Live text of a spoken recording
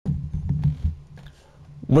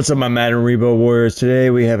What's up, my Madden Rebo Warriors? Today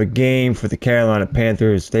we have a game for the Carolina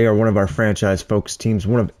Panthers. They are one of our franchise-focused teams,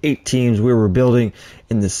 one of 8 teams we're rebuilding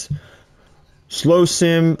in this slow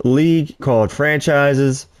sim league called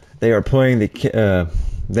franchises. They are playing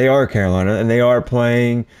they are Carolina, and they are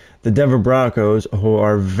playing the Denver Broncos, who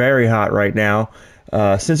are very hot right now.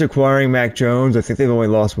 Since acquiring Mac Jones, I think they've only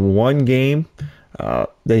lost one game.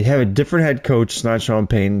 They have a different head coach, it's not Sean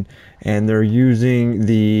Payton, and they're using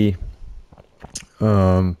the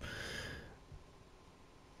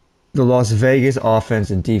Las Vegas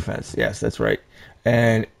offense and defense. Yes, that's right.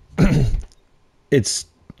 And it's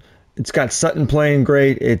got Sutton playing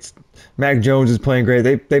great. It's Mac Jones is playing great.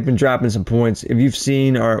 They've been dropping some points. If you've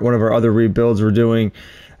seen one of our other rebuilds we're doing,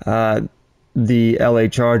 the LA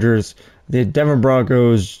Chargers, the Denver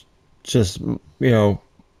Broncos just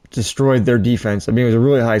destroyed their defense. I mean, it was a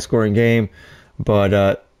really high scoring game,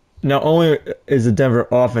 but not only is the Denver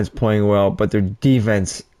offense playing well, but their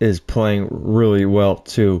defense is playing really well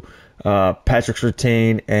too. Patrick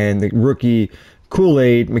Surtain and the rookie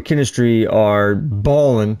Kool-Aid McKinstry are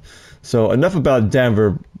balling. So enough about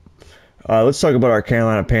Denver. Let's talk about our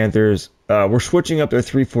Carolina Panthers. We're switching up their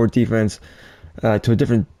 3-4 defense to a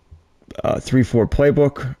different 3-4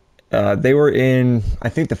 playbook. They were in, I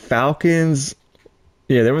think, the Falcons.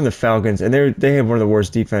 Yeah, they were in the Falcons, and they have one of the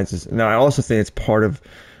worst defenses. Now, I also think it's part of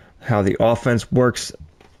how the offense works.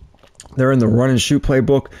 They're in the run and shoot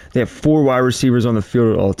playbook. They have 4 wide receivers on the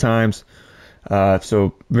field at all times.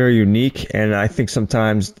 So very unique. And I think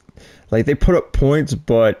sometimes, like, they put up points,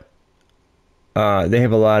 but they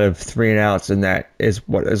have a lot of 3 and outs, and that is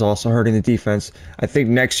what is also hurting the defense. I think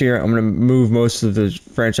next year I'm going to move most of the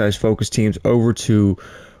franchise-focused teams over to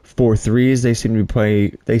 4-3s. They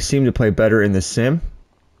seem to play better in the sim,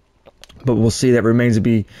 but we'll see. That remains to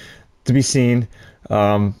be seen.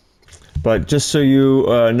 But just so you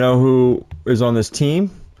know who is on this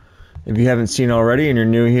team, if you haven't seen already and you're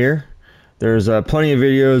new here, there's plenty of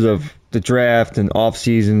videos of the draft and off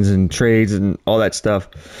seasons and trades and all that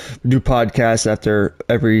stuff. We do podcasts after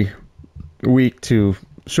every week to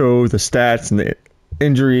show the stats and the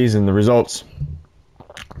injuries and the results.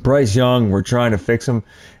 Bryce Young, we're trying to fix him,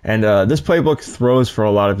 and this playbook throws for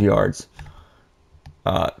a lot of yards.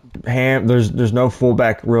 There's no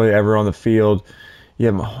fullback really ever on the field. You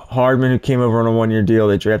have Hardman, who came over on a 1-year deal.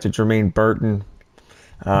 They drafted Jermaine Burton.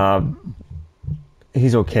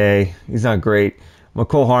 He's okay. He's not great.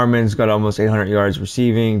 McCole Hardman's got almost 800 yards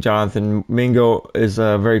receiving. Jonathan Mingo is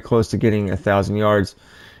very close to getting 1,000 yards.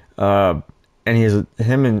 And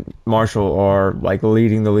him and Marshall are like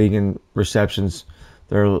leading the league in receptions.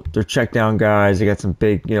 They're check down guys. They got some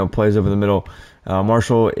big plays over the middle.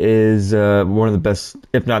 Marshall is one of the best,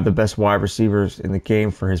 if not the best, wide receivers in the game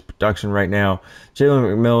for his production right now. Jalen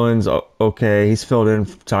McMillan's okay. He's filled in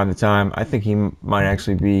from time to time. I think he might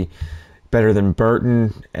actually be better than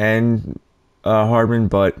Burton and Hardman,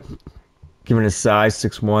 but given his size,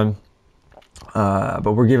 6'1".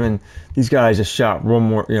 But we're giving these guys a shot,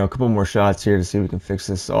 a couple more shots here to see if we can fix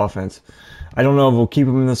this offense. I don't know if we'll keep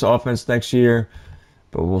them in this offense next year,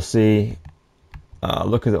 but we'll see.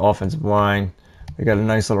 Look at the offensive line. They got a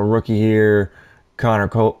nice little rookie here, Connor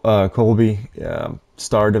Colby,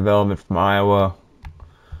 star development from Iowa.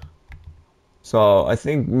 So I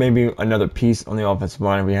think maybe another piece on the offensive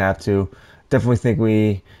line if we have to. Definitely think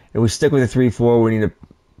if we stick with the 3-4, we need to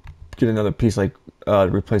get another piece like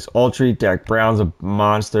replace Autry. Derek Brown's a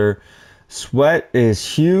monster. Sweat is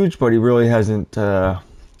huge, but he really hasn't done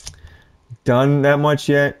that much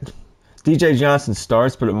yet. DJ Johnson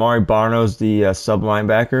starts, but Amari Barno's the sub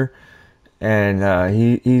linebacker, and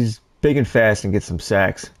he's big and fast and gets some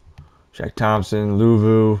sacks. Shaq Thompson,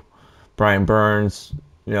 Luvu, Brian Burns.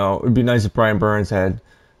 It would be nice if Brian Burns had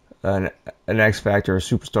an X factor, a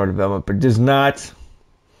superstar development, but does not.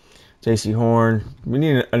 J.C. Horn. We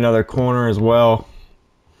need another corner as well.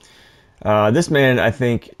 This man, I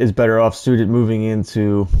think, is better off suited moving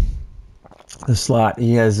into the slot.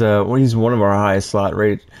 He has he's one of our highest slot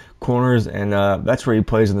rated corners, and that's where he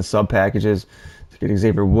plays in the sub packages to get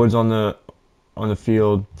Xavier Woods on the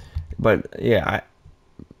field. But yeah,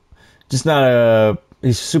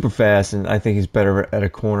 he's super fast, and I think he's better at a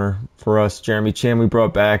corner for us. Jeremy Chin we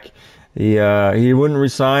brought back. He wouldn't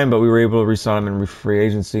resign, but we were able to resign him in free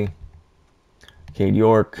agency. Cade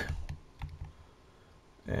York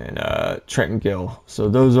and Trenton Gill. So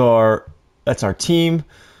that's our team.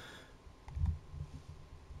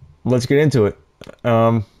 Let's get into it.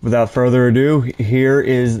 Without further ado, here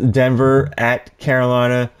is Denver at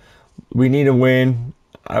Carolina. We need a win.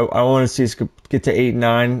 I want to see us get to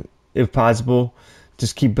 8-9 if possible.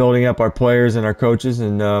 Just keep building up our players and our coaches,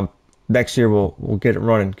 and next year we'll get it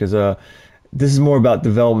running, because this is more about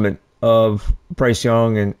development of Bryce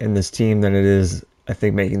Young and this team than it is, I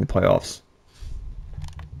think, making the playoffs.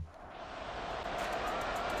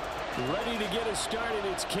 Ready to get us started,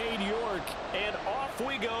 it's Cade York, and off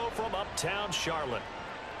we go from uptown Charlotte.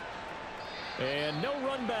 And no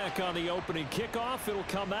run back on the opening kickoff. It'll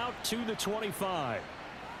come out to the 25.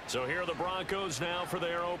 So here are the Broncos now for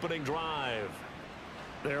their opening drive.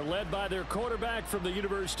 They're led by their quarterback from the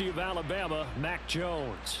University of Alabama, Mac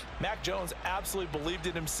Jones. Mac Jones absolutely believed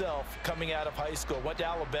in himself coming out of high school. Went to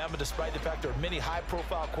Alabama despite the fact there are many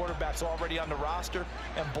high-profile quarterbacks already on the roster,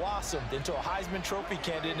 and blossomed into a Heisman Trophy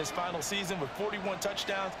candidate in his final season with 41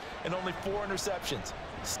 touchdowns and only 4 interceptions.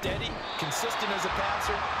 Steady, consistent as a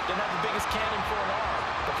passer, doesn't have the biggest cannon for an arm,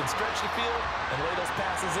 but can stretch the field and lay those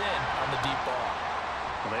passes in on the deep ball.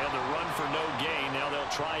 Well, they had the run for no gain. Now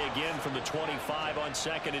they'll try again from the 25 on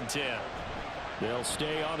 2nd and 10. They'll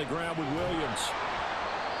stay on the ground with Williams.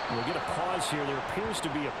 We'll get a pause here. There appears to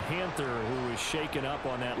be a Panther who is shaken up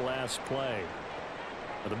on that last play.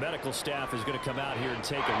 Well, the medical staff is going to come out here and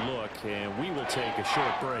take a look, and we will take a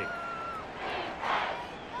short break.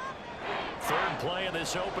 Third play of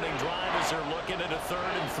this opening drive as they're looking at a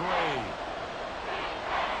 3rd and 3.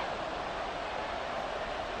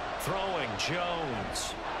 Throwing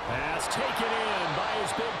Jones. Pass taken in by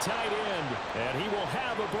his big tight end. And he will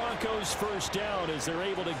have a Broncos first down as they're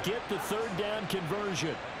able to get the 3rd down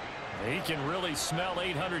conversion. He can really smell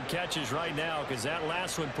 800 catches right now because that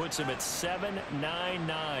last one puts him at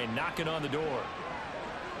 799, knocking on the door.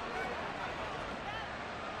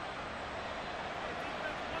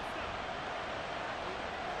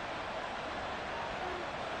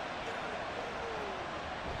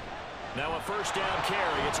 Now a first down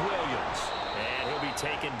carry. It's Williams. And he'll be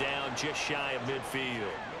taken down just shy of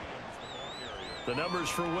midfield. The numbers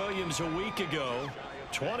for Williams a week ago: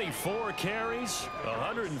 24 carries,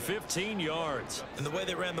 115 yards. And the way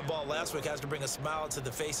they ran the ball last week has to bring a smile to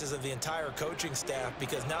the faces of the entire coaching staff,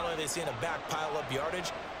 because not only are they seeing a back pile up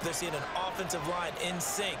yardage, but they're seeing an offensive line in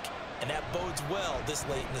sync. And that bodes well this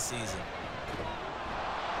late in the season.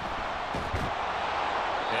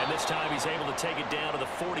 And this time he's able to take it down to the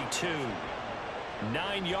 42.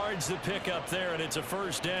 9 yards to pick up there, and it's a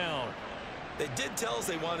first down. They did tell us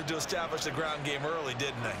they wanted to establish the ground game early,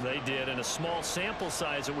 didn't they? They did, in a small sample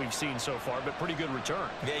size that we've seen so far, but pretty good return.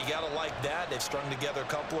 Yeah, you got to like that. They've strung together a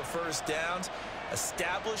couple of first downs,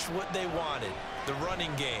 established what they wanted, the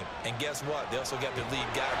running game. And guess what? They also got their lead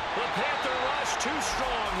guy. The Panther rush too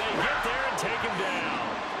strong. They get there and take him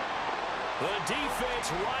down. The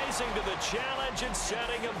defense rising to the challenge and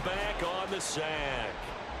setting him back on the sack.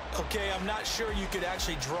 Okay, I'm not sure you could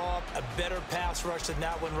actually draw up a better pass rush than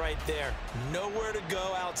that one right there. Nowhere to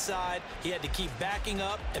go outside. He had to keep backing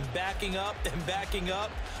up and backing up and backing up.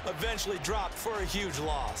 Eventually dropped for a huge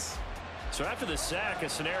loss. So after the sack, a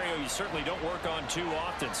scenario you certainly don't work on too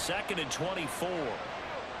often. 2nd and 24.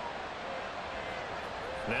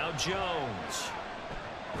 Now Jones.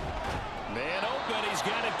 Man open. He's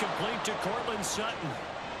got it complete to Cortland Sutton.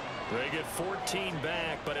 They get 14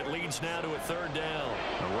 back, but it leads now to a 3rd down.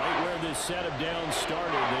 Right where this set of downs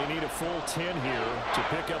started, they need a full 10 here to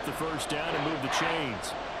pick up the first down and move the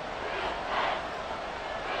chains.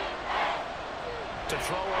 To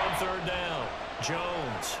throw on 3rd down,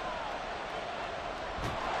 Jones.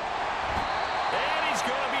 And he's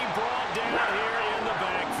going to be brought down here in the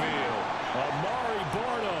backfield. Amari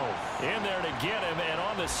Barno in there to get him, and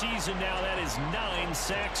on the season now, that is 9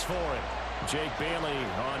 sacks for him. Jake Bailey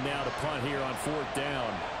on now to punt here on 4th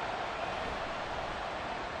down.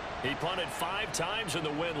 He punted 5 times in the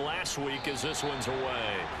win last week as this one's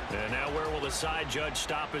away. And now where will the side judge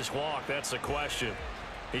stop his walk? That's the question.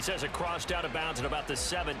 He says it crossed out of bounds at about the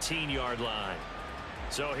 17-yard line.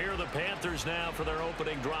 So here are the Panthers now for their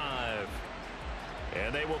opening drive.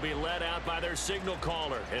 And they will be led out by their signal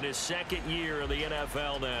caller in his 2nd year in the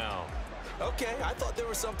NFL now. Okay, I thought there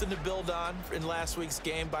was something to build on in last week's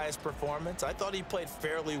game by his performance. I thought he played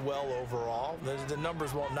fairly well overall. The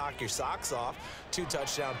numbers won't knock your socks off. 2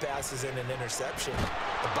 touchdown passes and an interception.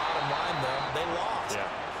 The bottom line, though, they lost. Yeah.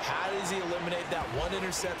 How does he eliminate that 1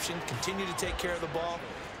 interception, continue to take care of the ball,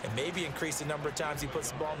 and maybe increase the number of times he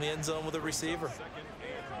puts the ball in the end zone with a receiver?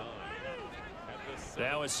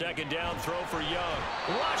 Now a 2nd down throw for Young.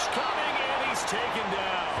 Rush coming, and he's taken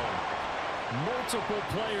down. Multiple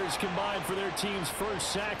players combined for their team's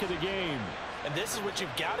first sack of the game. And this is what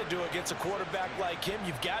you've got to do against a quarterback like him.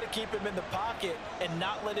 You've got to keep him in the pocket and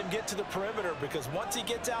not let him get to the perimeter, because once he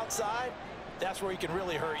gets outside, that's where he can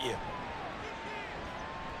really hurt you.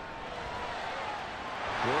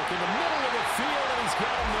 Work in the middle of the field, and he's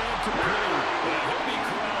got a man complete. And he'll be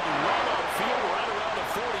corralled well upfield right around the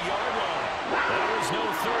 40-yard line.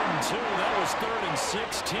 3rd and 2. That was 3rd and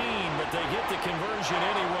 16, but they get the conversion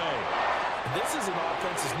anyway. This is an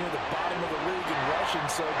offense that's near the bottom of the league in rushing,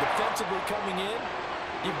 so defensively coming in,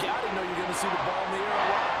 you've got to know you're going to see the ball in the air a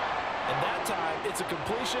lot. And that time, it's a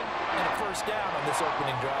completion and a first down on this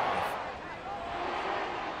opening drive.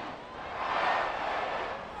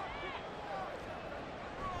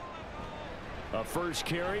 A first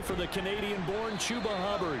carry for the Canadian-born Chuba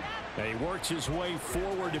Hubbard. And he works his way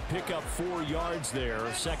forward to pick up 4 yards there.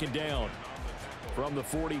 2nd down from the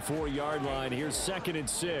 44-yard line. Here's 2nd and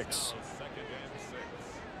 6.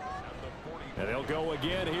 And they'll go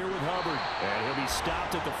again here with Hubbard. And he'll be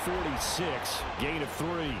stopped at the 46. Gain of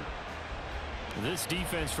 3. This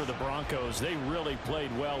defense for the Broncos, they really played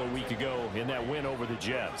well a week ago in that win over the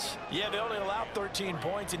Jets. Yeah, they only allowed 13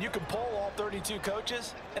 points, and you can poll all 32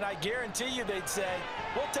 coaches, and I guarantee you they'd say,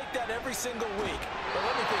 we'll take that every single week. But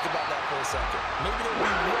let me think about that for a second. Maybe there'll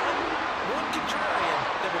be one contrarian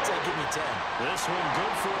that would say, give me 10. This one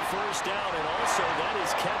good for a first down, and also that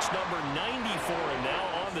is catch number 90 for him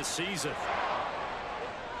now on the season.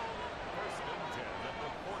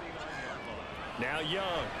 Now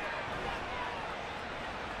Young.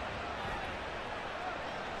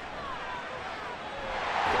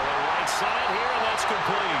 Side here, and that's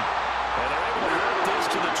complete. And they're able to work this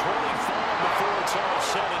to the 25 before it's all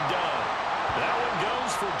said and done. That one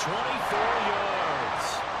goes for 24 yards.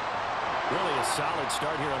 Really a solid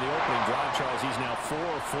start here on the opening drive, Charles. He's now 4-4,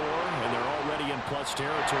 and they're already in plus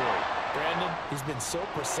territory. Brandon, he's been so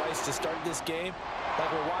precise to start this game,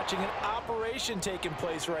 like we're watching an operation taking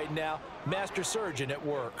place right now. Master surgeon at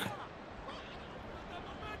work.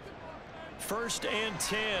 1st and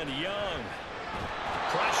 10, Young.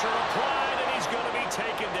 Pressure applied, and he's going to be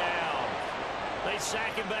taken down. They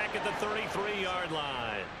sack him back at the 33-yard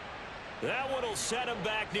line. That one will set him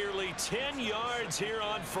back nearly 10 yards here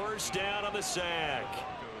on 1st down on the sack.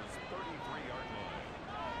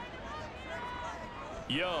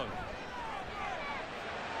 Young.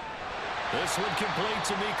 This one complete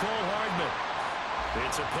to Mecole Hardman.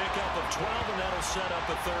 It's a pickup of 12, and that'll set up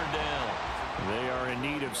a 3rd down. They are in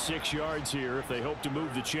need of 6 yards here if they hope to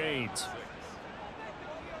move the chains.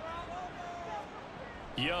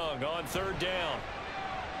 Young on 3rd down.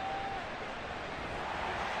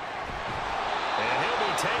 And he'll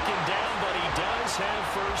be taken down, but he does have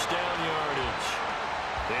 1st down yardage.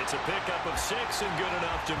 It's a pickup of 6 and good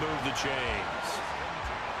enough to move the chains.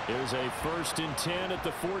 Here's a 1st and 10 at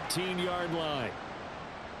the 14-yard line.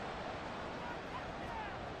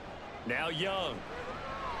 Now Young.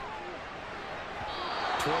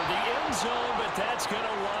 Toward the end zone, but that's going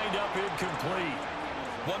to wind up incomplete.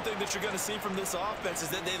 One thing that you're going to see from this offense is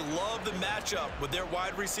that they love the matchup with their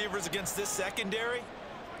wide receivers against this secondary.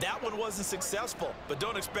 That one wasn't successful, but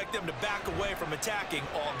don't expect them to back away from attacking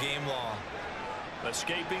all game long.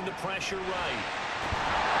 Escaping the pressure right.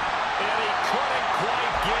 And he couldn't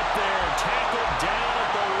quite get there. Tackled down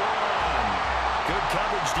at the 1. Good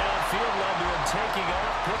coverage downfield led to him taking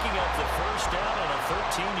off, picking up the 1st down on a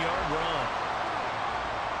 13-yard run.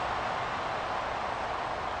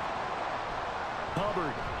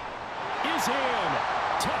 Hubbard is in.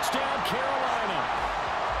 Touchdown, Carolina.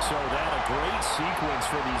 So that a great sequence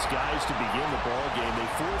for these guys to begin the ball game. They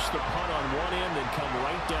force the punt on one end and come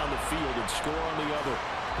right down the field and score on the other.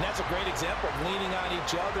 And that's a great example of leaning on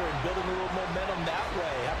each other and building a little momentum that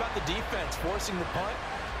way. How about the defense forcing the punt?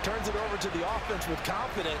 Turns it over to the offense with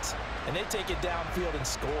confidence, and they take it downfield and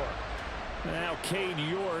score. Now Cade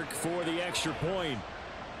York for the extra point.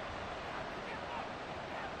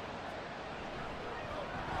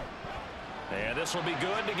 And this will be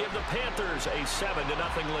good to give the Panthers a 7-0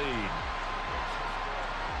 lead.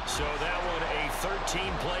 So that one a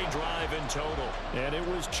 13-play drive in total. And it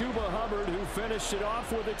was Chuba Hubbard who finished it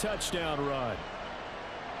off with a touchdown run.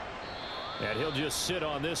 And he'll just sit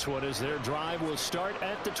on this one as their drive will start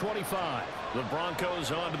at the 25. The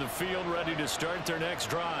Broncos onto the field ready to start their next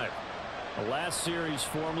drive. The last series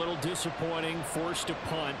form a little disappointing, forced to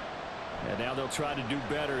punt. And now they'll try to do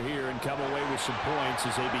better here and come away with some points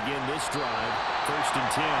as they begin this drive. 1st and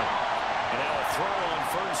 10. And now a throw on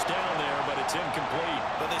 1st down there, but it's incomplete.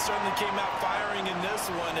 But they certainly came out firing in this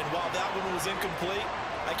one, and while that one was incomplete,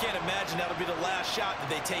 I can't imagine that'll be the last shot that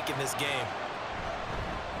they take in this game.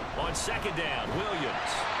 On 2nd down,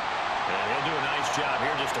 Williams. And he'll do a nice job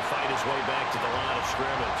here just to fight his way back to the line of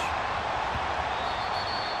scrimmage.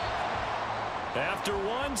 After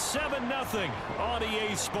one, 7-0 on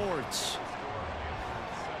EA Sports.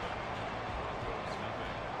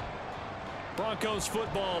 Broncos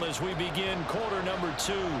football as we begin quarter number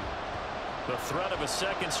 2. The threat of a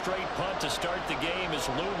second straight punt to start the game is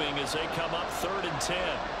looming as they come up 3rd and 10.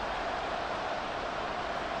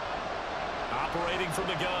 Operating from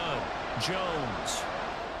the gun, Jones.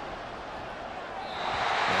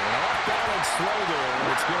 And off balance slow there, and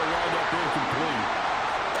it's going to wind up incomplete.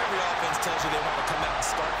 Every offense tells you they want to come out and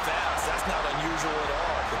start fast. That's not unusual at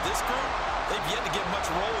all. But this group, they've yet to get much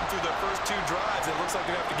rolling through their first 2 drives. It looks like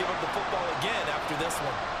they have to give up the football again after this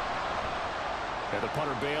one. And the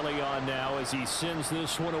punter Bailey on now as he sends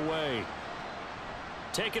this one away.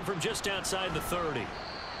 Taken from just outside the 30.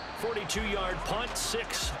 42-yard punt,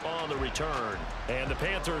 6 on the return. And the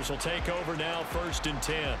Panthers will take over now, 1st and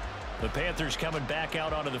 10. The Panthers coming back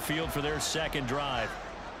out onto the field for their second drive.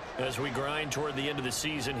 As we grind toward the end of the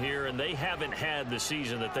season here, and they haven't had the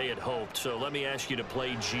season that they had hoped. So let me ask you to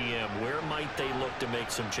play GM. Where might they look to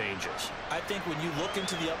make some changes? I think when you look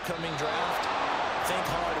into the upcoming draft, think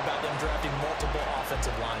hard about them drafting multiple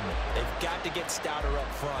offensive linemen. They've got to get stouter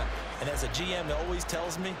up front. And as a GM that always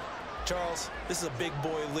tells me, Charles, this is a big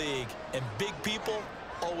boy league, and big people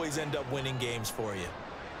always end up winning games for you.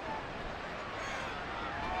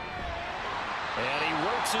 And he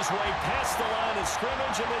works his way past the line of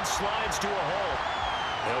scrimmage and then slides to a halt.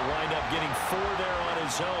 He'll wind up getting 4 there on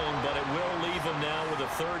his own, but it will leave him now with a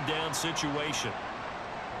 3rd down situation.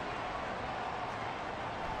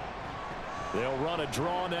 They'll run a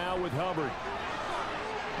draw now with Hubbard.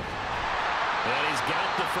 And he's got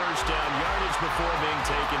the 1st down yardage before being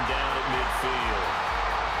taken down at midfield.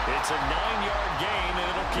 It's a 9-yard gain, and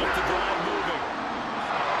it'll keep the drive moving.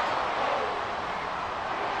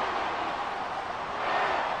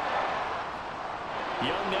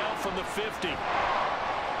 Young now from the 50. Oh,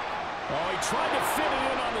 he tried to fit it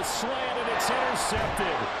in on the slant, and it's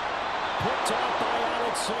intercepted. Picked off by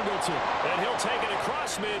Alex Singleton. And he'll take it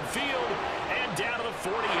across midfield and down to the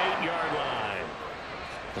 48-yard line.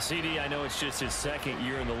 Well, CD, I know it's just his 2nd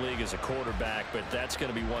year in the league as a quarterback, but that's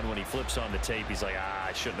going to be one when he flips on the tape. He's like,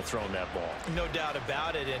 I shouldn't have thrown that ball. No doubt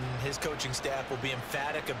about it, and his coaching staff will be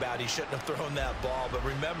emphatic about he shouldn't have thrown that ball. But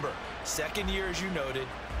remember, 2nd year, as you noted,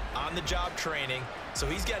 on-the-job training, so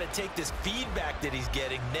he's got to take this feedback that he's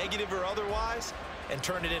getting, negative or otherwise, and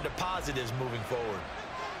turn it into positives moving forward.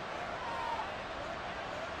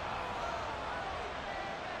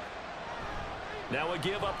 Now a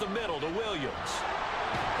give up the middle to Williams.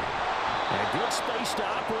 And good space to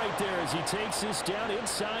operate there as he takes this down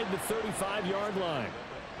inside the 35-yard line.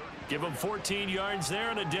 Give him 14 yards there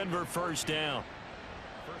and a Denver 1st down.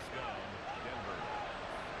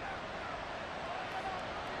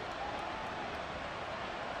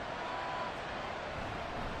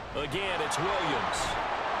 Again, it's Williams.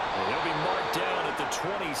 And he'll be marked down at the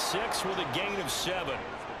 26 with a gain of 7.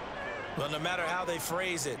 Well, no matter how they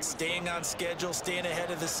phrase it, staying on schedule, staying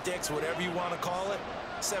ahead of the sticks, whatever you want to call it,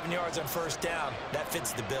 7 yards on 1st down, that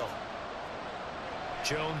fits the bill.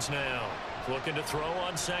 Jones now looking to throw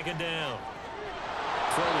on 2nd down.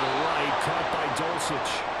 Throw to the right, caught by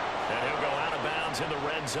Dulcich. And he'll go out of bounds in the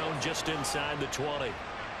red zone just inside the 20.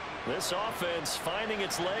 This offense finding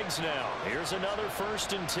its legs now. Here's another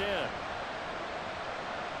 1st and 10.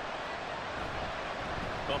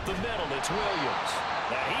 Up the middle, it's Williams.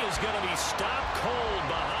 Now he is going to be stopped cold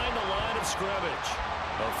behind the line of scrimmage.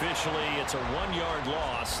 Officially, it's a 1-yard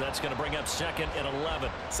loss. That's going to bring up 2nd and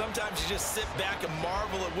 11. Sometimes you just sit back and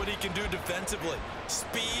marvel at what he can do defensively.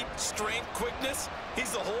 Speed, strength, quickness,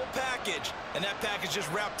 he's the whole package. And that package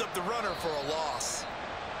just wrapped up the runner for a loss.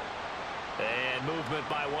 And movement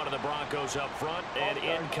by one of the Broncos up front, and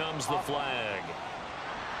in comes the flag.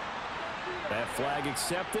 That flag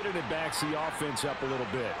accepted, and it backs the offense up a little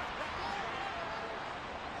bit.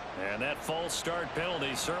 And that false start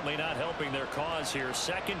penalty certainly not helping their cause here.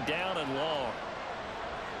 2nd down and long.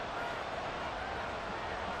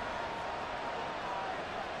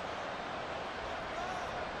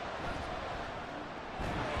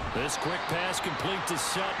 This quick pass complete to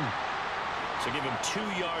Sutton. So give him 2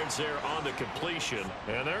 yards there on the completion.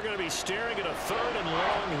 And they're going to be staring at a 3rd and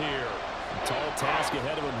long here. A tall task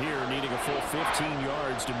ahead of him here, needing a full 15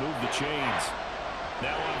 yards to move the chains.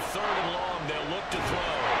 Now on 3rd and long, they'll look to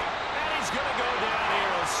throw. And he's going to go down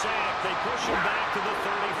here, a sack. They push him back to the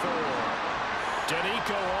 34.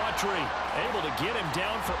 Danico Autry able to get him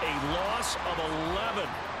down for a loss of 11.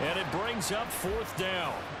 And it brings up 4th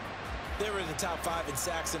down. They were in the top 5 in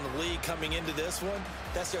sacks in the league coming into this one.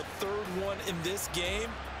 That's their 3rd one in this game.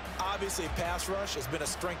 Obviously, pass rush has been a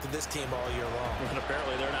strength of this team all year long. And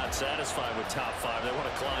apparently they're not satisfied with top 5. They want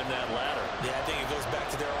to climb that ladder. Yeah, I think it goes back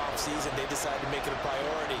to their offseason. They decided to make it a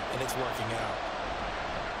priority, and it's working out.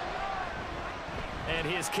 And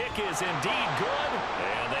his kick is indeed good.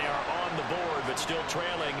 And they are on the board, but still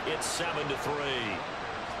trailing. It's 7-3.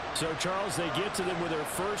 So, Charles, they get to them with their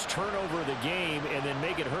first turnover of the game and then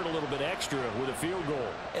make it hurt a little bit extra with a field goal.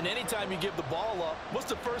 And anytime you give the ball up, what's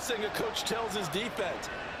the first thing a coach tells his defense?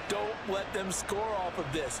 Don't let them score off of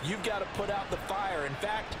this. You've got to put out the fire. In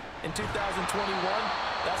fact, in 2021,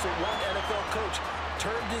 that's what one NFL coach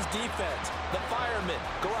termed his defense. The firemen.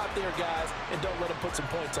 Go out there, guys, and don't let them put some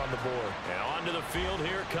points on the board. Now onto the field.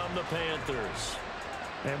 Here come the Panthers.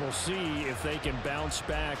 And we'll see if they can bounce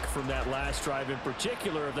back from that last drive. In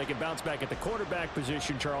particular, if they can bounce back at the quarterback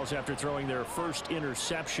position, Charles, after throwing their first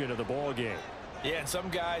interception of the ball game. Yeah, and some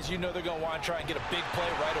guys, you know they're going to want to try and get a big play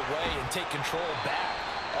right away and take control back.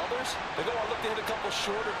 Others, they're going to look to hit a couple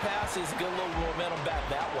shorter passes and get a little momentum back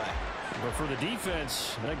that way. But for the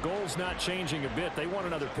defense, that goal's not changing a bit. They want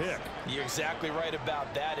another pick. You're exactly right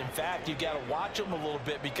about that. In fact, you've got to watch them a little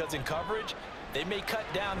bit because in coverage, they may cut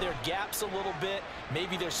down their gaps a little bit,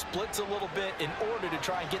 maybe their splits a little bit in order to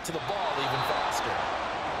try and get to the ball even faster.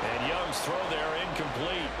 And Young's throw there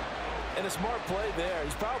incomplete. And a smart play there.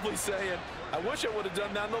 He's probably saying, I wish I would have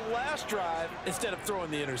done that on the last drive instead of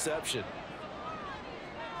throwing the interception.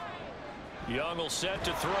 Young will set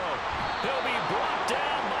to throw. He'll be brought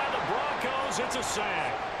down by the Broncos. It's a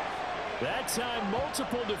sack. That time,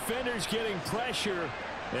 multiple defenders getting pressure,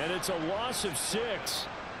 and it's a loss of 6.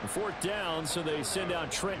 Fourth down, so they send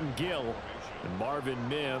out Trenton Gill and Marvin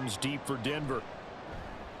Mims deep for Denver.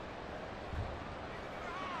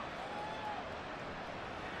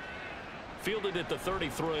 Fielded at the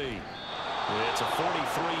 33. It's a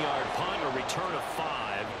 43-yard punt, a return of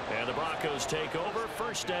 5, and the Broncos take over.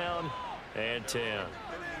 First down and 10.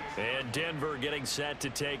 And Denver getting set to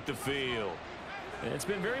take the field. And it's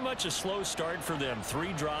been very much a slow start for them.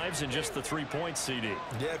 3 drives and just the 3 points, CD.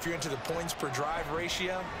 Yeah, if you're into the points per drive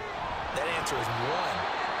ratio, that answer is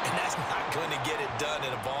 1. And that's not going to get it done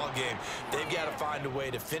in a ball game. They've got to find a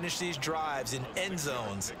way to finish these drives in end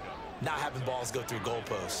zones, not having balls go through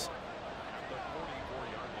goalposts.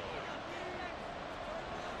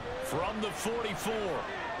 From the 44,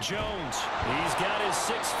 Jones. He's got his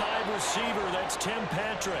 6'5" receiver. That's Tim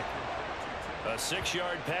Patrick. A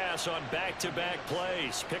 6-yard pass on back-to-back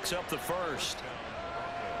plays. Picks up the first.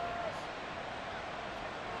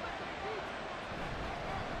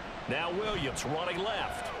 Now Williams running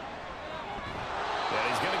left. And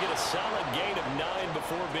he's going to get a solid gain of 9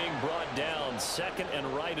 before being brought down. Second and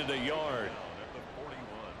right at a yard.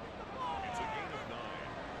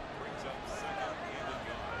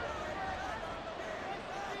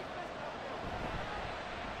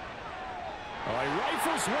 All right,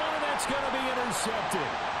 rifles one, and that's going to be intercepted.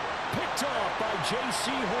 Picked off by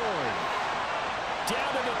J.C. Horn.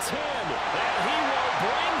 Down to the 10, and he will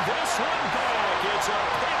bring this one back. It's a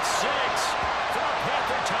pick 6 for a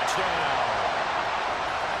Panther touchdown.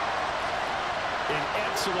 An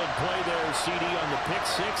excellent play there, CD, on the pick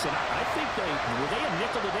 6, and I think were they a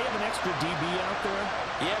nickel? Did they have an extra DB out there?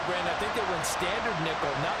 Yeah, Brandon, I think they went standard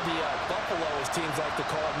nickel, not the Buffalo, as teams like to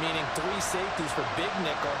call it, meaning 3 safeties for big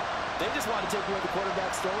nickel. They just wanted to take away the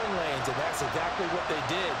quarterback's throwing lanes, and that's exactly what they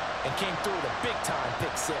did, and came through with a big-time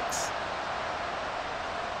pick 6.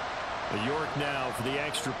 York now for the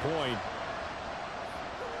extra point.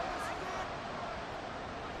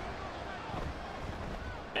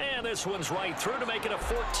 And this one's right through to make it a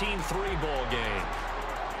 14-3 ball game.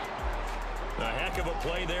 A heck of a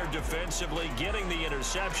play there defensively, getting the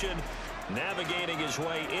interception, navigating his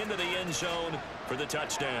way into the end zone for the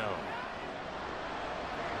touchdown.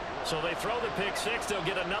 So they throw the pick 6. They'll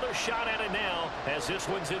get another shot at it now as this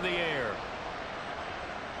one's in the air.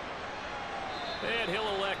 And he'll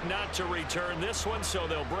elect not to return this one, so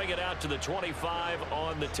they'll bring it out to the 25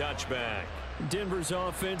 on the touchback. Denver's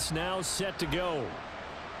offense now set to go.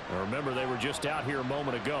 Now remember, they were just out here a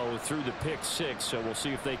moment ago through the pick 6, so we'll see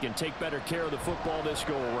if they can take better care of the football this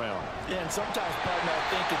go around. Yeah, and sometimes, partner, I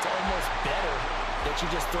think it's almost better that you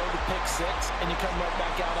just throw the pick 6 and you come right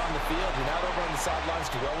back out on the field. You're not over on the sidelines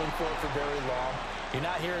dwelling for it for very long. You're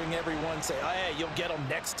not hearing everyone say, oh, hey, you'll get them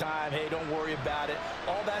next time. Hey, don't worry about it.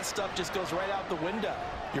 All that stuff just goes right out the window.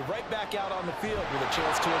 You're right back out on the field with a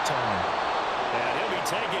chance to atone. And he'll be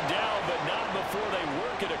taken down, but not before they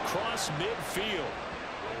work it across midfield.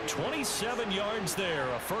 27 yards there,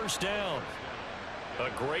 a first down. A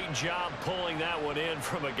great job pulling that one in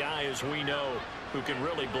from a guy, as we know, who can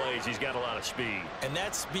really blaze. He's got a lot of speed. And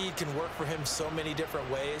that speed can work for him so many different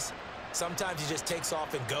ways. Sometimes he just takes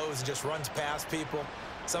off and goes and just runs past people.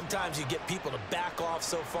 Sometimes you get people to back off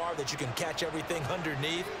so far that you can catch everything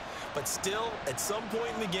underneath. But still, at some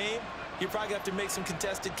point in the game, you probably have to make some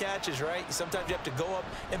contested catches, right? Sometimes you have to go up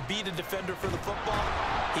and beat a defender for the football.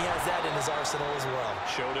 He has that in his arsenal as well.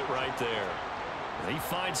 Showed it right there. He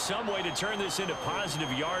finds some way to turn this into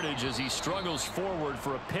positive yardage as he struggles forward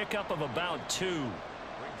for a pickup of about 2.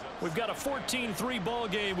 We've got a 14-3 ball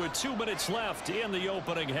game with 2 minutes left in the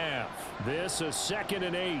opening half. This is 2nd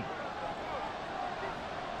and 8.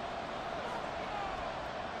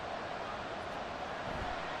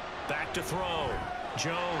 Back to throw.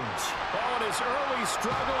 Jones. Oh, and his early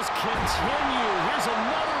struggles continue. Here's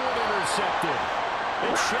another one intercepted.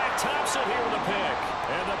 And Shaq tops it here with a pick.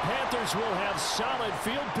 And the Panthers will have solid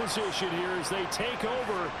field position here as they take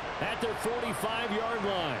over at their 45-yard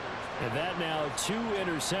line. And that now 2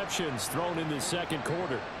 interceptions thrown in the second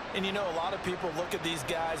quarter. And you know, a lot of people look at these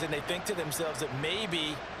guys and they think to themselves that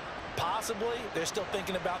maybe, possibly, they're still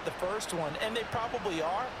thinking about the first one. And they probably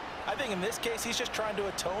are. I think in this case, he's just trying to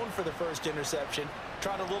atone for the first interception.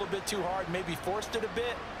 Tried a little bit too hard, maybe forced it a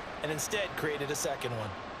bit, and instead created a second one.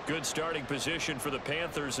 Good starting position for the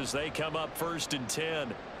Panthers as they come up 1st and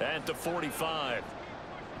 10 at the 45.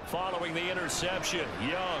 Following the interception,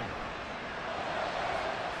 Young.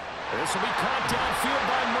 This will be caught downfield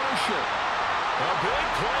by Marshall. A big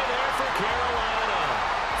play there for Carolina.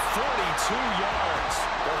 42 yards.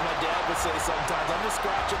 As my dad would say sometimes, I'm just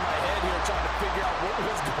scratching my head here trying to figure out what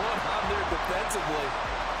was going on there defensively.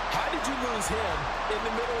 How did you lose him in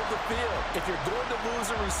the middle of the field? If you're going to lose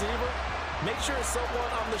a receiver, make sure it's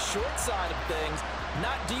someone on the short side of things,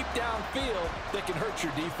 not deep downfield, that can hurt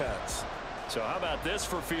your defense. So how about this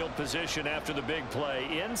for field position after the big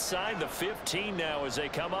play? Inside the 15 now as they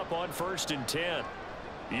come up on 1st and 10.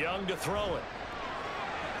 Young to throw it.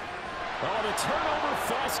 Oh, the turnover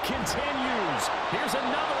fuss continues. Here's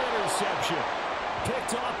another interception.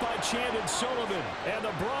 Picked off by Chandon Sullivan. And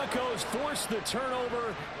the Broncos force the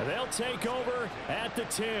turnover. They'll take over at the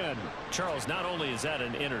 10. Charles, not only is that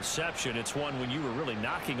an interception, it's one when you were really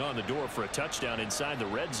knocking on the door for a touchdown inside the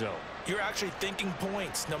red zone. You're actually thinking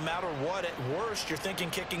points. No matter what, at worst, you're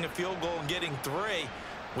thinking kicking a field goal and getting 3.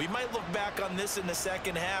 We might look back on this in the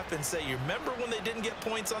second half and say, you remember when they didn't get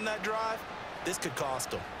points on that drive? This could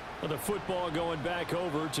cost them. Well, the football going back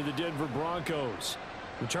over to the Denver Broncos.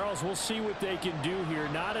 And Charles, we'll see what they can do here.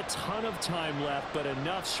 Not a ton of time left, but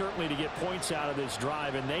enough certainly to get points out of this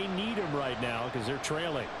drive, and they need them right now because they're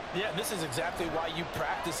trailing. Yeah, this is exactly why you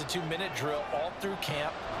practice a 2-minute drill all through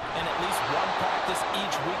camp and at least one practice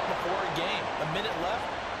each week before a game. A minute left,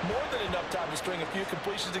 more than enough time to string a few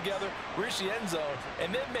completions together, reach the end zone,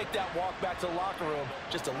 and then make that walk back to the locker room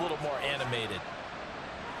just a little more animated.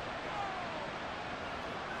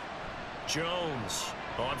 Jones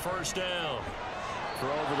on 1st down.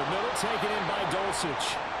 Throw over the middle, taken in by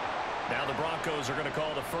Dulcich. Now the Broncos are going to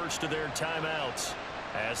call the first of their timeouts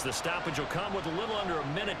as the stoppage will come with a little under a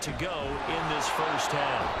minute to go in this first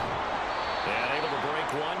half. And able to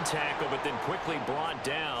break one tackle, but then quickly brought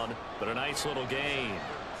down, but a nice little gain.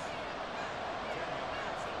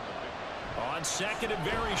 On 2nd and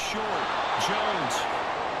very short, Jones.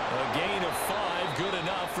 A gain of 5, good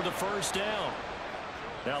enough for the first down.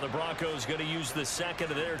 Now the Broncos going to use the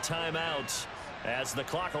second of their timeouts as the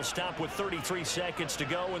clock will stop with 33 seconds to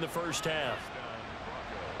go in the first half.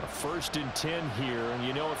 A 1st and 10 here, and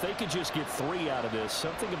you know, if they could just get 3 out of this,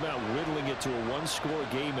 something about whittling it to a 1-score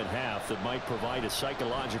game at half that might provide a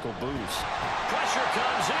psychological boost. Pressure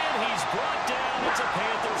comes in, he's brought down, it's a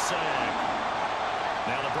Panther sack.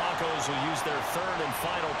 Now the Broncos will use their 3rd and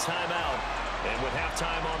final timeout, and with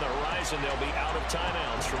halftime on the horizon, they'll be out of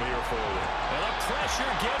timeouts from here forward. And the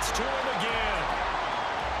pressure gets to him again.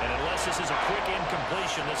 And unless this is a quick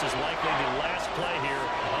incompletion, this is likely the last play here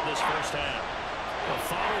of this first half. A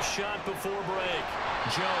final shot before break.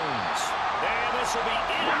 Jones. And this will be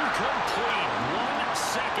incomplete. 1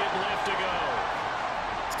 second left to go.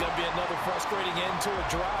 It's going to be another frustrating end to a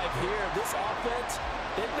drive here. This offense,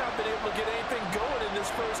 they've not been able to get anything going in this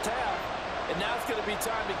first half. And now it's going to be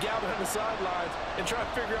time to gather on the sidelines and try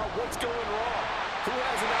to figure out what's going wrong. Who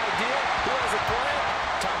has an idea? Who has a plan?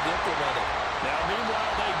 Time to implement it. Now,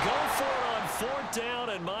 meanwhile, they go for it on 4th down,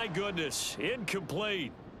 and my goodness,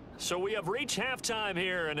 incomplete. So we have reached halftime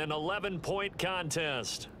here in an 11-point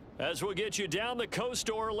contest. As we'll get you down the coast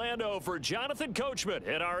to Orlando for Jonathan Coachman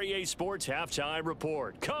at our EA Sports Halftime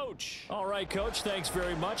Report. Coach. All right, Coach, thanks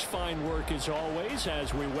very much. Fine work as always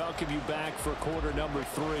as we welcome you back for quarter number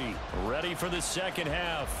 3. Ready for the second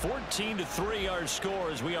half. 14-3 our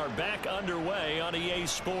score as we are back underway on EA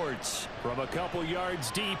Sports. From a couple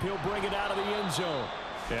yards deep, he'll bring it out of the end zone.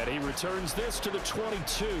 And he returns this to the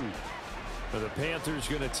 22. The Panthers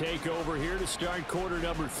going to take over here to start quarter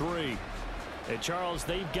number 3. And Charles,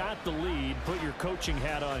 they've got the lead. Put your coaching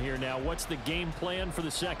hat on here now. What's the game plan for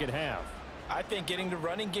the second half? I think getting the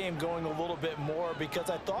running game going a little bit more because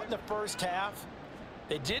I thought in the first half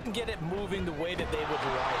They didn't get it moving the way that they would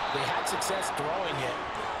like. They had success throwing it.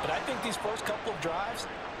 But I think these first couple of drives,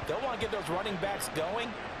 they'll want to get those running backs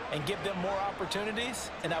going and give them more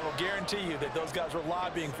opportunities. And I will guarantee you that those guys were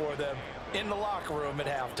lobbying for them in the locker room at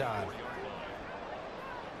halftime.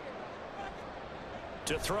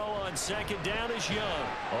 To throw on second down is Young.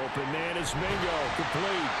 Open man is Mingo.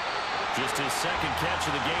 Complete. Just his second catch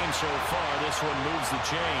of the game so far. This one moves the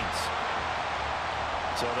chains.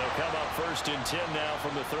 So they'll come up first and 10 now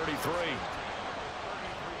from the 33.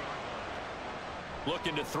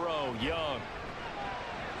 Looking to throw, Young.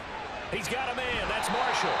 He's got a man. That's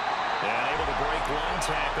Marshall. And able to break one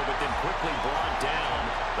tackle, but then quickly brought down.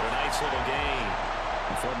 But a nice little gain.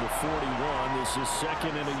 From the 41, this is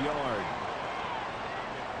second and a yard.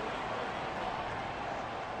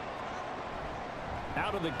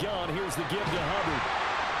 Out of the gun, here's the give to Hubbard.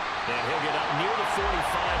 And he'll get up near the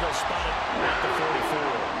 45. They'll spot it at the 44.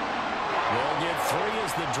 They'll get 3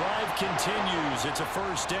 as the drive continues. It's a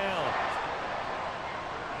first down.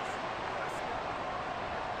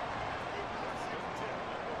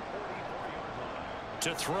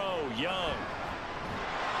 To throw, Young.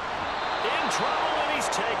 In trouble, and he's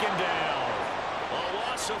taken down. A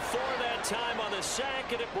loss of 4 that time on the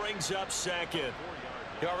sack, and it brings up second.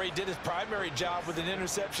 He already did his primary job with an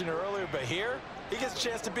interception earlier, but here he gets a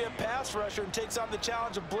chance to be a pass rusher and takes on the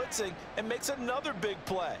challenge of blitzing and makes another big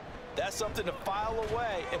play. That's something to file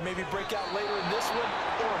away and maybe break out later in this one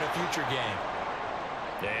or in a future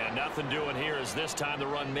game. And nothing doing here as this time the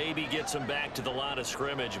run maybe gets him back to the line of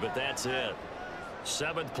scrimmage, but that's it.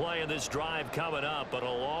 7th play of this drive coming up, but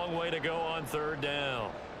a long way to go on third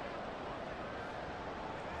down.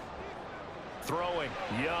 Throwing,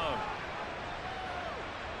 Young.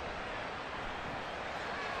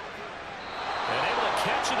 And able to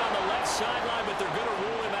catch it on the left sideline, but they're going to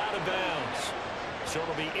rule him out of bounds. So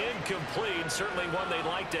it'll be incomplete, certainly one they'd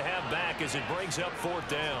like to have back as it brings up 4th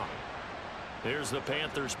down. Here's the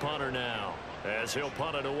Panthers punter now, as he'll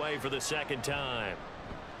punt it away for the second time.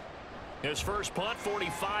 His first punt,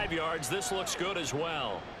 45 yards. This looks good as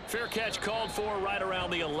well. Fair catch called for right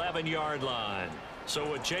around the 11-yard line.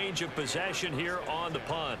 So a change of possession here on the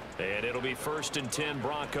punt. And it'll be 1st and 10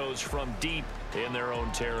 Broncos from deep in their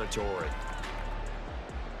own territory.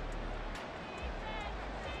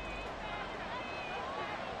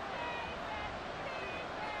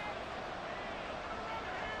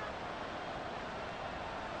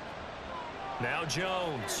 Now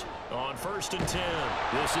Jones on 1st and 10.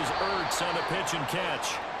 This is Ertz on the pitch and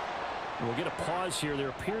catch. We'll get a pause here. There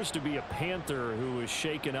appears to be a Panther who was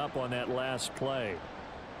shaken up on that last play.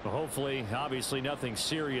 Well, hopefully, obviously nothing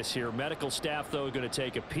serious here. Medical staff, though, going to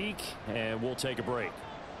take a peek, and we'll take a break.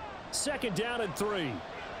 2nd down and 3.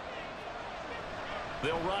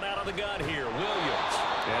 They'll run out of the gun here. Williams.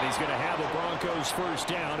 And he's going to have the Broncos first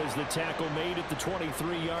down as the tackle made at the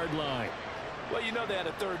 23-yard line. Well, you know they had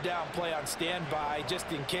a 3rd down play on standby just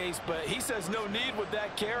in case, but he says no need with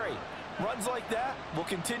that carry. Runs like that will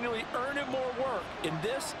continually earn him more work in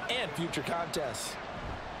this and future contests.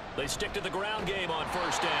 They stick to the ground game on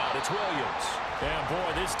 1st down. It's Williams. And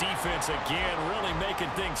boy, this defense again really making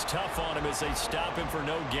things tough on him as they stop him for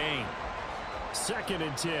no gain. 2nd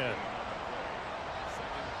and 10.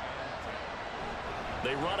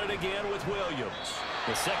 They run it again with Williams.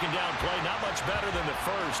 The 2nd down play, not much better than the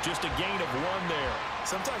first, just a gain of 1 there.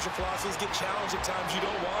 Sometimes your philosophies get challenged at times you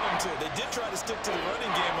don't want them to. They did try to stick to the running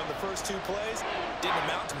game on the first 2 plays. Didn't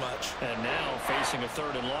amount to much. And now facing a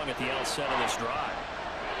 3rd and long at the outset of this drive.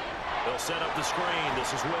 They'll set up the screen. This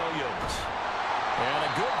is Williams. And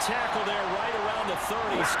a good tackle there right around the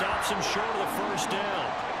 30. Stops him short of the first down.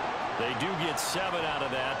 They do get 7 out of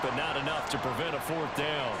that, but not enough to prevent a 4th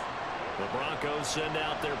down. The Broncos send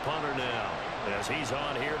out their punter now as he's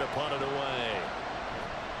on here to punt it away.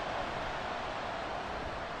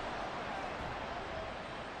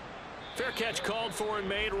 Fair catch called for and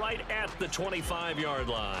made right at the 25-yard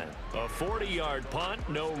line. A 40-yard punt,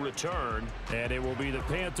 no return, and it will be the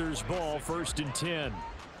Panthers' ball, 1st and 10.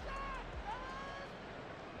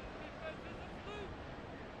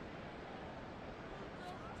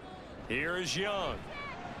 Here is Young.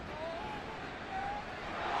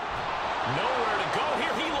 Nowhere to go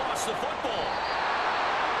here. He lost the football.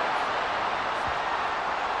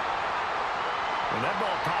 When that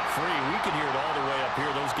ball popped free, we can hear it all the way up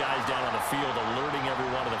here. Those guys down on the field alerting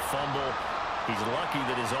everyone of the fumble. He's lucky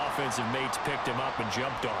that his offensive mates picked him up and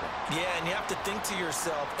jumped on it. Yeah, and you have to think to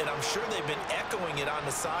yourself, and I'm sure they've been echoing it on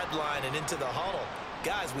the sideline and into the huddle.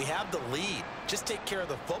 Guys, we have the lead. Just take care of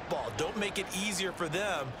the football. Don't make it easier for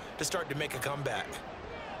them to start to make a comeback.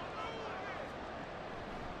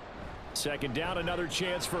 2nd down, another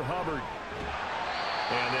chance for Hubbard.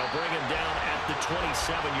 And they'll bring him down at the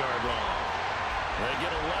 27-yard line. They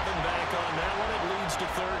get 11 back on that one. It leads to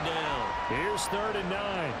third down. Here's 3rd and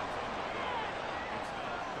 9.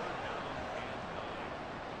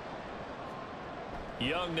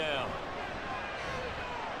 Young now.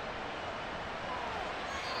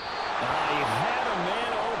 He had a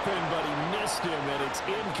man open, but he missed him, and it's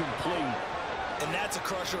incomplete. And that's a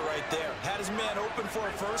crusher right there. Had his man open for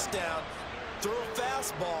a first down. Throw a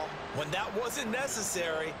fastball when that wasn't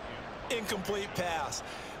necessary. Incomplete pass.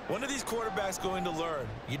 When are these quarterbacks going to learn?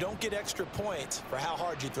 You don't get extra points for how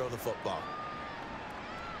hard you throw the football.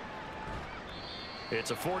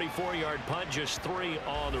 It's a 44-yard punt, just 3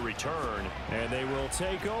 on the return. And they will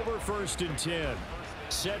take over 1st and 10.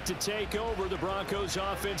 Set to take over, the Broncos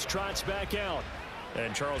offense trots back out.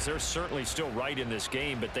 And, Charles, they're certainly still right in this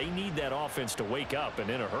game, but they need that offense to wake up and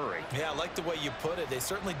in a hurry. Yeah, I like the way you put it. They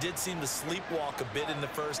certainly did seem to sleepwalk a bit in the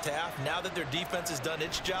first half. Now that their defense has done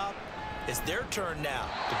its job, it's their turn now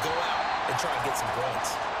to go out and try and get some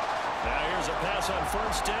points. Now here's a pass on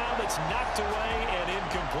first down that's knocked away and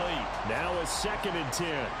incomplete. Now a 2nd and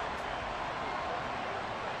 10.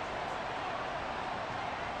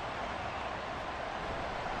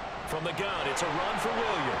 From the gun, it's a run for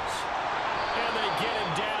Williams. And they get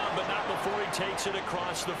him down, but not before he takes it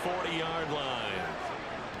across the 40-yard line.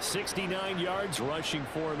 69 yards rushing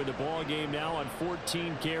for him in the ball game now on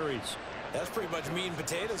 14 carries. That's pretty much meat and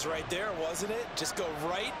potatoes right there, wasn't it? Just go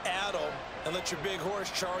right at him and let your big horse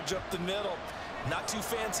charge up the middle. Not too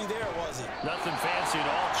fancy there, was it? Nothing fancy at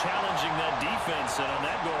all, challenging that defense. And on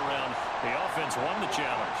that go-around, the offense won the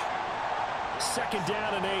challenge. 2nd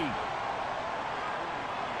down and 8.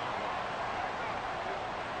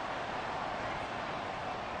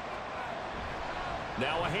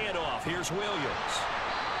 Now a handoff. Here's Williams.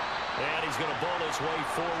 And he's going to ball his way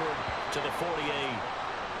forward to the 48.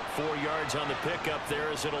 4 yards on the pickup there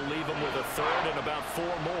as it'll leave him with a 3rd and about 4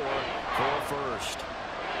 more for a first.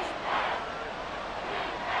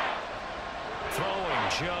 Throwing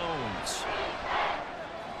Jones.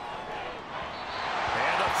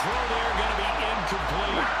 And a throw there going to be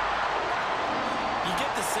incomplete. You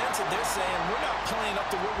get the sense that they're saying we're not playing up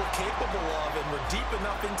to what we're capable of, and we're deep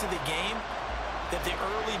enough into the game that the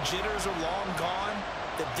early jitters are long gone,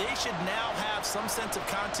 that they should now have some sense of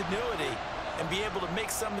continuity and be able to make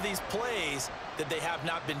some of these plays that they have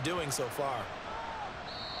not been doing so far.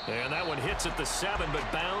 And that one hits at the 7, but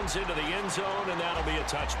bounds into the end zone, and that'll be a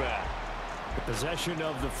touchback. The possession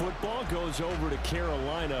of the football goes over to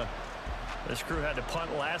Carolina. This crew had to punt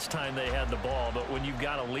last time they had the ball, but when you've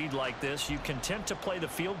got a lead like this, you content to play the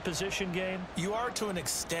field position game? You are to an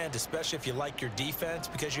extent, especially if you like your defense,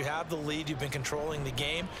 because you have the lead, you've been controlling the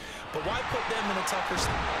game. But why put them in a tougher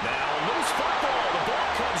spot? Now loose football. The ball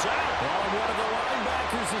comes out. Oh, one of the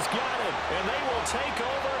linebackers has got it. And they will take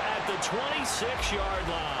over at the 26-yard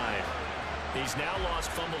line. He's now lost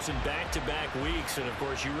fumbles in back-to-back weeks. And, of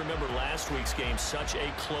course, you remember last week's game, such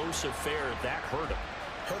a close affair. That hurt him.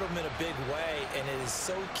 Hurt him in a big way, and it is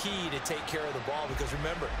so key to take care of the ball because,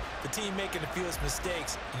 remember, the team making the fewest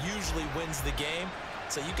mistakes usually wins the game.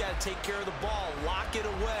 So you got to take care of the ball, lock it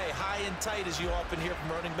away, high and tight, as you often hear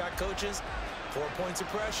from running back coaches. 4 points of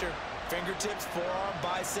pressure, fingertips, forearm,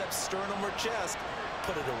 biceps, sternum, or chest.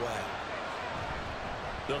 Put it away.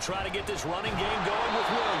 They'll try to get this running game going with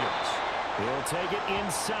Williams. He'll take it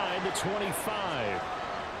inside the 25.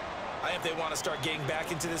 If they want to start getting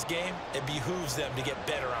back into this game, it behooves them to get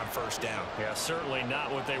better on first down. Yeah, certainly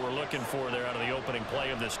not what they were looking for there out of the opening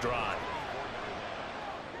play of this drive.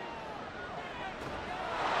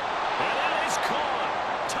 And that is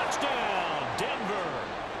caught. Touchdown, Denver.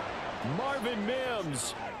 Marvin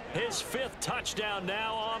Mims, his 5th touchdown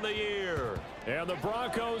now on the year. And the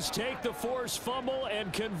Broncos take the forced fumble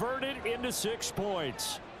and convert it into 6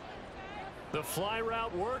 points. The fly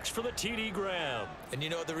route works for the TD grab. And you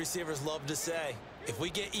know what the receivers love to say? If we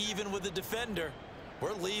get even with the defender,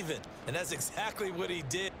 we're leaving. And that's exactly what he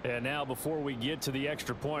did. And now before we get to the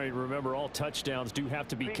extra point, remember all touchdowns do have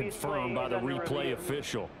to be confirmed by the replay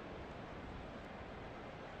official.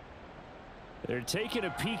 They're taking a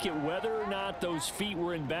peek at whether or not those feet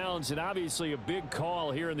were in bounds, and obviously a big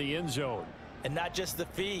call here in the end zone. And not just the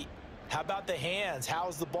feet. How about the hands? How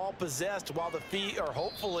is the ball possessed while the feet are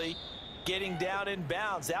hopefully getting down in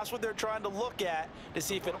bounds? That's what they're trying to look at to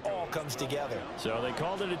see if it all comes together. So they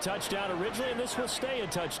called it a touchdown originally, and this will stay a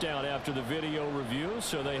touchdown after the video review,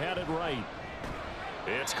 so they had it right.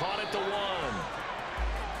 It's caught at the 1.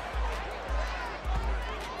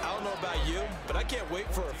 I don't know about you, but I can't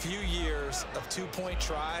wait for a few years of two-point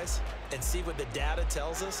tries and see what the data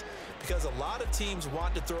tells us, because a lot of teams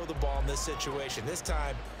want to throw the ball in this situation, this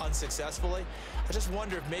time unsuccessfully. I just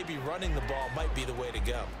wonder if maybe running the ball might be the way to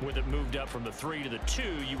go. With it moved up from the 3 to the 2,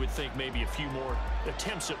 you would think maybe a few more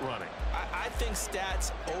attempts at running. I think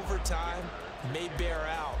stats over time may bear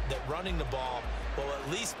out that running the ball will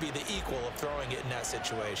at least be the equal of throwing it in that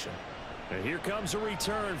situation. And here comes a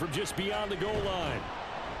return from just beyond the goal line.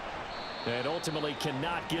 And ultimately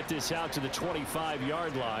cannot get this out to the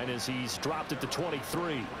 25-yard line as he's dropped at the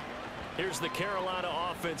 23. Here's the Carolina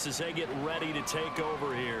offense as they get ready to take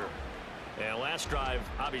over here. And last drive,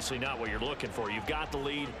 obviously not what you're looking for. You've got the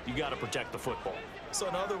lead. You got to protect the football. So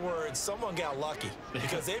in other words, someone got lucky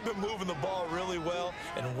because they've been moving the ball really well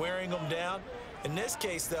and wearing them down. In this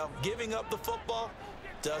case, though, giving up the football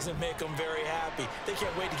doesn't make them very happy. They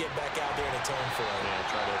can't wait to get back out there and atone for it.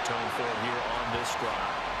 Yeah, try to atone for it here on this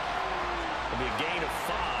drive. It'll be a gain of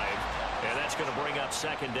 5, and that's going to bring up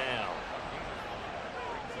second down.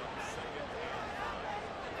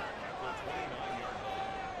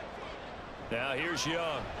 Now here's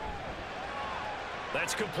Young.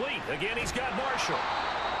 That's complete. Again, he's got Marshall.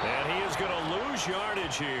 And he is going to lose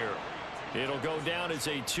yardage here. It'll go down as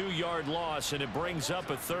a 2-yard loss, and it brings up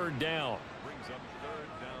a third down.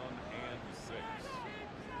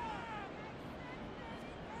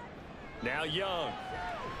 Now Young.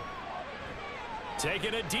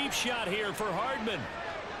 Taking a deep shot here for Hardman.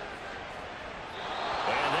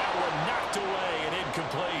 And that one knocked away and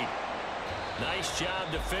incomplete. Nice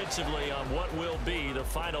job defensively on what will be the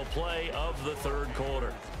final play of the third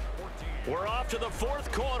quarter. We're off to the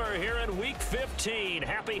fourth quarter here in Week 15.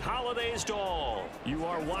 Happy holidays to all. You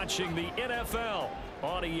are watching the NFL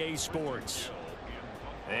on EA Sports.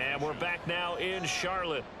 And we're back now in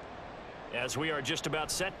Charlotte as we are just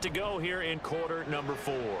about set to go here in quarter number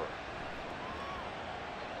 4.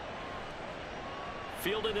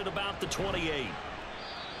 Fielded at about the 28.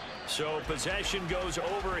 So possession goes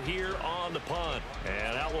over here on the punt.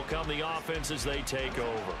 And out will come the offense as they take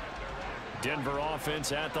over. Denver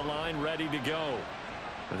offense at the line, ready to go.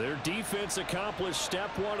 Their defense accomplished step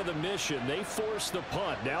 1 of the mission. They forced the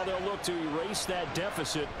punt. Now they'll look to erase that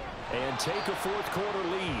deficit and take a fourth quarter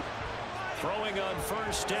lead. Throwing on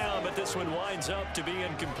first down, but this one winds up to be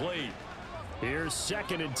incomplete. Here's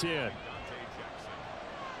 2nd and 10.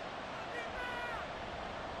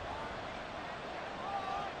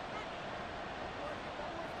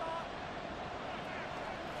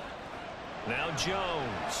 Now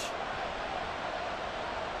Jones.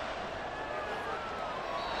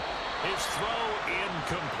 His throw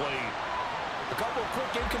incomplete. A couple of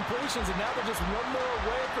quick incompletions, and now they're just one more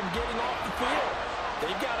away from getting off the field.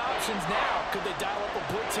 They've got options now. Could they dial up a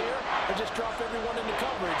blitz here or just drop everyone into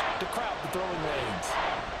coverage to crowd the throwing lanes?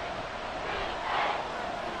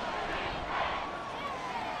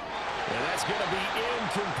 And that's going to be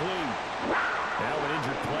incomplete. Now an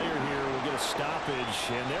injured player here will get a stoppage,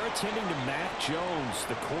 and they're attending to Mac Jones,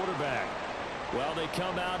 the quarterback. While they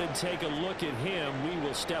come out and take a look at him, we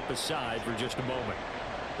will step aside for just a moment.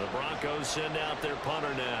 The Broncos send out their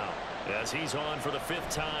punter now as he's on for the 5th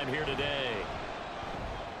time here today.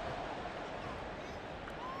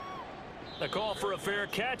 A call for a fair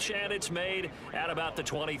catch, and it's made at about the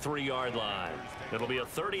 23-yard line. It'll be a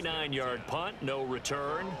 39-yard punt, no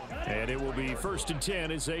return. And it will be 1st and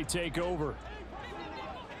 10 as they take over.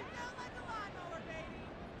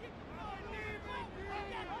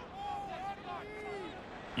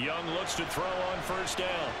 Young looks to throw on first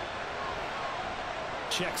down.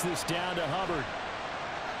 Checks this down to Hubbard.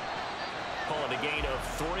 Call it a gain of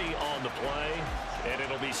 3 on the play, and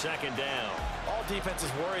it'll be 2nd down. All defenses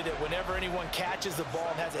worry that whenever anyone catches the ball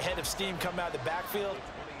and has a head of steam come out of the backfield,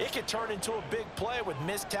 it could turn into a big play with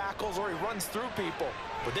missed tackles or he runs through people.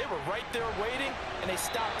 But they were right there waiting, and they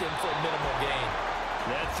stopped him for a minimal gain.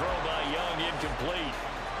 That throw by Young incomplete.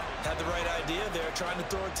 Had the right idea there, trying to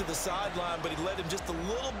throw it to the sideline, but he led him just a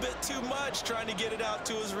little bit too much, trying to get it out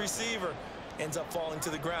to his receiver. Ends up falling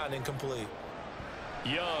to the ground, incomplete.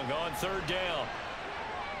 Young on 3rd down.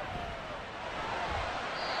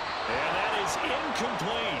 And that is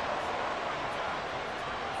incomplete.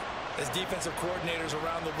 As defensive coordinators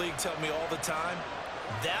around the league tell me all the time,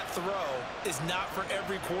 that throw is not for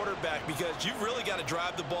every quarterback because you've really got to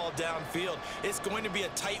drive the ball downfield. It's going to be a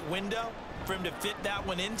tight window for him to fit that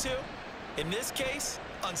one into. In this case,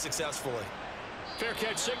 unsuccessfully. Fair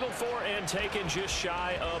catch signaled for and taken just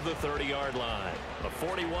shy of the 30-yard line. A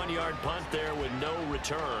 41-yard punt there with no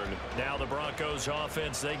return. Now the Broncos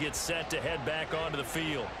offense, they get set to head back onto the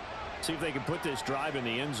field. See if they can put this drive in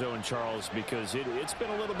the end zone, Charles, because it's been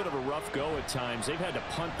a little bit of a rough go at times. They've had to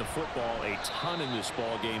punt the football a ton in this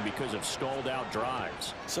ball game because of stalled out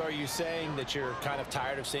drives. So are you saying that you're kind of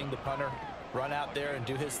tired of seeing the punter run out there and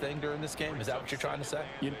do his thing during this game? Is that what you're trying to say?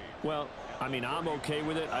 Well, I mean, I'm okay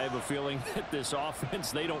with it. I have a feeling that this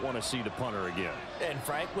offense, they don't want to see the punter again. And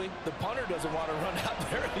frankly, the punter doesn't want to run out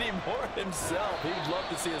there anymore himself. He'd love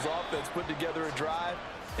to see his offense put together a drive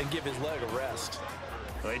and give his leg a rest.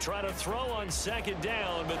 They try to throw on second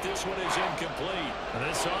down, but this one is incomplete.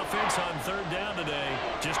 This offense on third down today,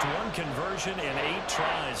 just one conversion in 8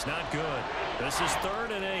 tries. Not good. This is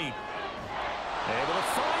 3rd and 8. Able to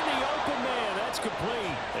find the open man. That's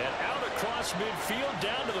complete. And out across midfield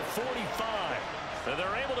down to the 45. And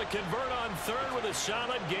they're able to convert on 3rd with a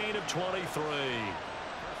solid gain of 23.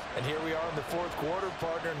 And here we are in the 4th quarter,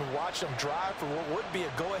 partner, and watch them drive for what would be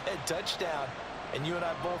a go-ahead touchdown. And you and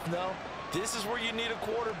I both know this is where you need a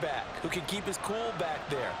quarterback who can keep his cool back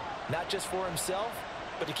there. Not just for himself,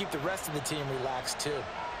 but to keep the rest of the team relaxed too.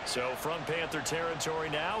 So from Panther territory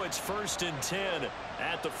now, it's 1st and 10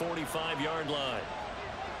 at the 45-yard line.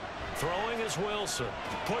 Throwing is Wilson.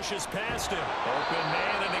 Pushes past him. Open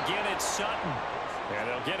man, and again it's Sutton. And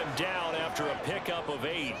they'll get him down after a pickup of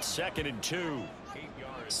 8. 2nd and 2.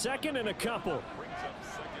 2nd and a couple.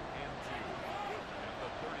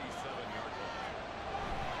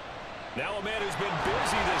 Now a man who's been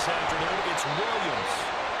busy this afternoon, it's Williams.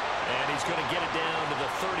 And he's going to get it down to the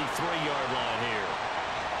 33-yard line here.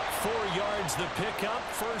 4 yards the pickup,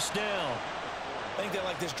 1st down. I think they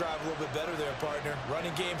like this drive a little bit better there, partner.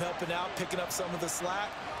 Running game helping out, picking up some of the slack.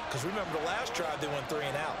 Because remember the last drive, they went 3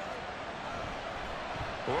 and out.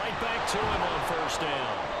 Right back to him on 1st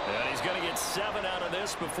down. And he's going to get 7 out of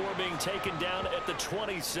this before being taken down at the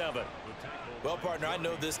 27. Well, partner, I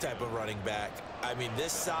know this type of running back. I mean,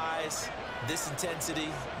 this size, this intensity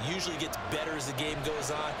usually gets better as the game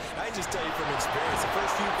goes on. I just tell you from experience, the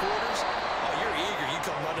first few quarters, oh, you're eager. You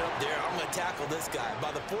come running up there, I'm going to tackle this guy.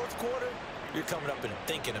 By the 4th quarter, you're coming up and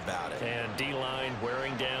thinking about it. And D-line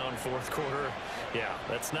wearing down 4th quarter. Yeah,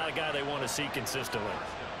 that's not a guy they want to see consistently.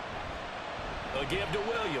 A give to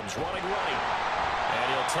Williams, running right. And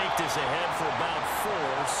he'll take this ahead for about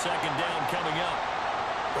 4. 2nd down coming up.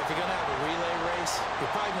 But if you're going to have a relay race, you're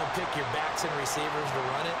probably going to pick your backs and receivers to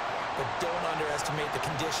run it, but don't underestimate the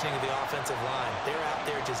conditioning of the offensive line. They're out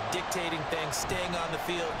there just dictating things, staying on the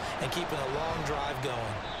field, and keeping a long drive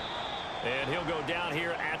going. And he'll go down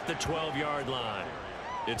here at the 12-yard line.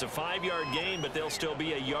 It's a 5-yard gain, but they'll still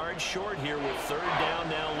be a yard short here with 3rd down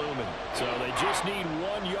now looming. So they just need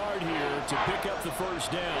 1 yard here to pick up the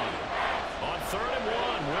 1st down. On 3rd and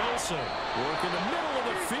 1, Wilson working the middle of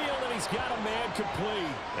the field, and he's got a man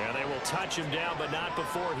complete. And they will touch him down, but not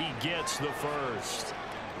before he gets the 1st.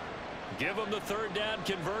 Give him the 3rd down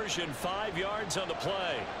conversion, 5 yards on the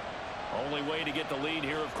play. Only way to get the lead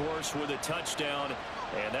here, of course, with a touchdown,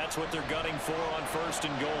 and that's what they're gunning for on 1st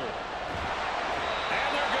and goal.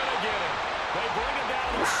 And they're going to get him. They bring him down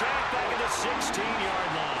to sack back at the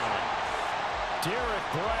 16-yard line. Derek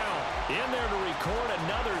Brown in there to record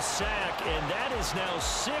another sack, and that is now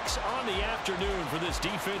 6 on the afternoon for this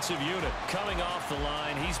defensive unit. Coming off the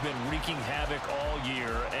line, he's been wreaking havoc all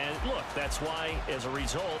year, and look, that's why, as a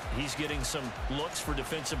result, he's getting some looks for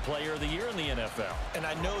Defensive Player of the Year in the NFL. And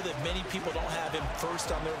I know that many people don't have him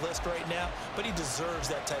first on their list right now, but he deserves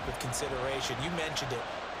that type of consideration. You mentioned it.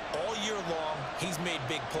 All year long, he's made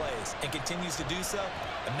big plays and continues to do so.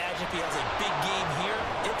 Imagine if he has a big game here.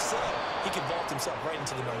 If so, he can vault himself right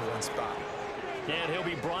into the #1 spot. And he'll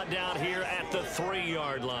be brought down here at the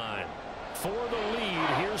 3-yard line. For the lead,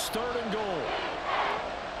 here's 3rd and goal.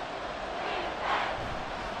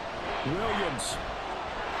 Williams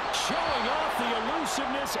showing off the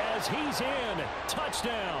elusiveness as he's in.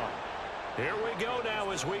 Touchdown. Here we go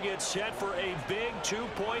now as we get set for a big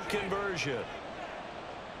 2-point conversion.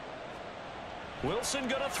 Wilson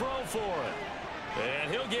going to throw for it.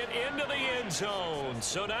 And he'll get into the end zone.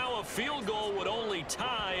 So now a field goal would only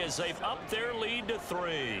tie as they've upped their lead to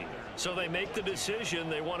 3. So they make the decision.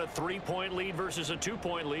 They want a 3-point lead versus a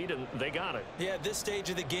 2-point lead, and they got it. Yeah, at this stage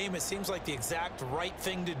of the game, it seems like the exact right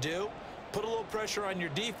thing to do. Put a little pressure on your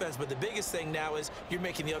defense, but the biggest thing now is you're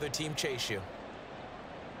making the other team chase you.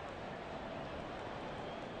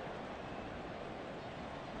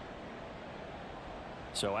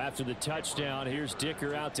 So after the touchdown, here's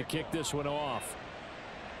Dicker out to kick this one off.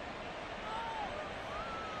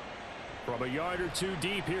 From a yard or 2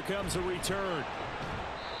 deep, here comes a return.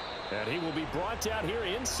 And he will be brought down here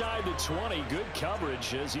inside the 20. Good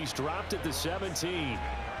coverage as he's dropped at the 17.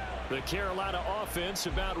 The Carolina offense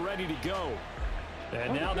about ready to go.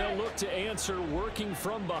 And now they'll look to answer working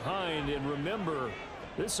from behind. And remember,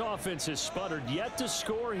 this offense has sputtered yet to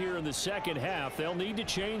score here in the second half. They'll need to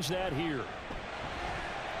change that here.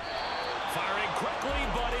 Firing quickly,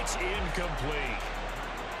 but it's incomplete.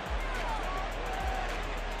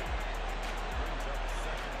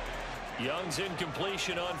 Young's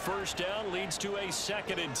incompletion on first down leads to a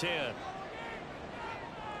 2nd and 10.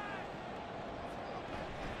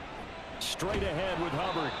 Straight ahead with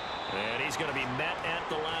Hubbard. And he's going to be met at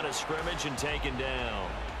the line of scrimmage and taken down.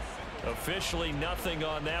 Officially nothing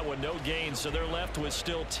on that one, no gain, so they're left with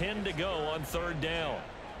still 10 to go on 3rd down.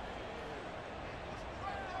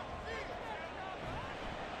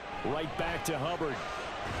 Right back to Hubbard.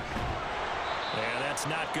 And that's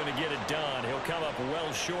not going to get it done. He'll come up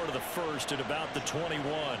well short of the first at about the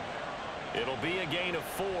 21. It'll be a gain of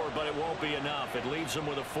 4, but it won't be enough. It leaves them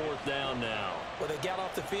with a 4th down now. Well, they got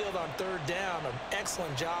off the field on 3rd down. An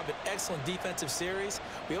excellent job, an excellent defensive series.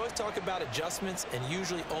 We always talk about adjustments and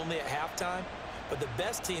usually only at halftime. But the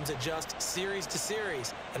best teams adjust series to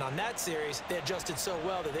series. And on that series, they adjusted so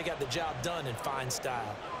well that they got the job done in fine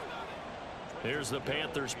style. Here's the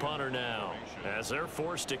Panthers punter now, as they're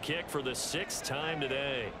forced to kick for the 6th time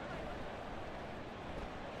today.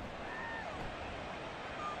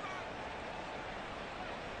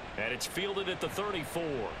 And it's fielded at the 34.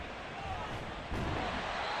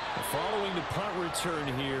 Following the punt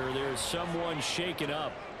return here, there's someone shaken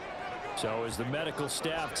up. So as the medical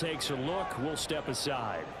staff takes a look, we'll step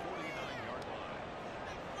aside.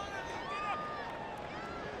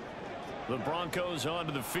 The Broncos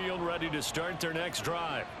onto the field, ready to start their next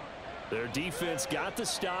drive. Their defense got the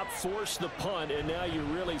stop, forced the punt, and now you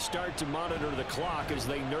really start to monitor the clock as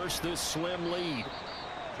they nurse this slim lead.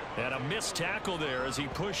 And a missed tackle there as he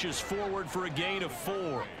pushes forward for a gain of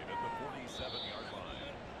 4.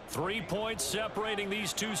 3 points separating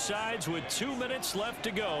these two sides with 2 minutes left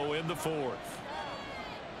to go in the 4th.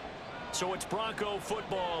 So it's Bronco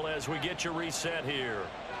football as we get you reset here.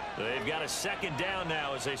 They've got a 2nd down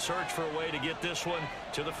now as they search for a way to get this one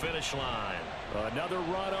to the finish line. Another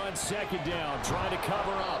run on 2nd down, trying to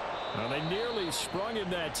cover up. Well, they nearly sprung him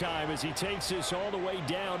that time as he takes this all the way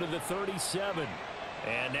down to the 37.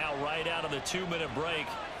 And now right out of the 2-minute break,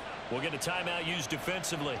 we'll get a timeout used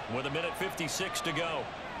defensively with 1:56 to go.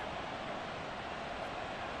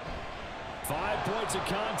 5 points of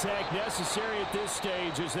contact necessary at this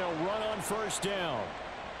stage as they'll run on 1st down.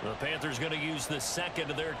 The Panthers going to use the 2nd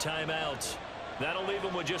of their timeouts. That'll leave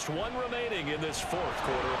them with just 1 remaining in this 4th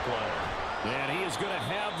quarter of play. And he is going to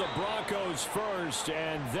have the Broncos first,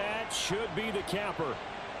 and that should be the capper.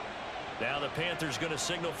 Now the Panthers going to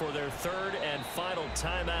signal for their 3rd and final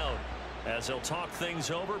timeout as they'll talk things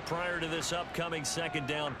over prior to this upcoming 2nd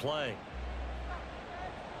down play.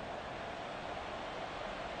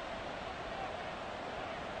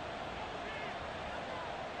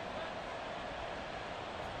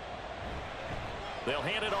 They'll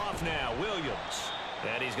hand it off now. Williams.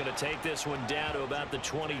 And he's going to take this one down to about the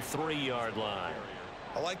 23-yard line.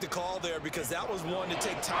 I like the call there because that was one to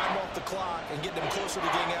take time off the clock and get them closer to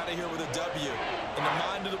getting out of here with a W. In the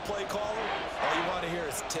mind of the play caller, all you want to hear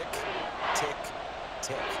is tick, tick,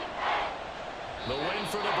 tick. The win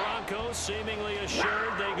for the Broncos seemingly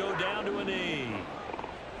assured. They go down to a knee.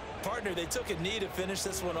 Partner, they took a knee to finish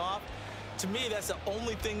this one off. To me, that's the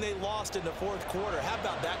only thing they lost in the 4th quarter. How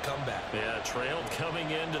about that comeback? Yeah, trailed coming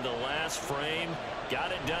into the last frame.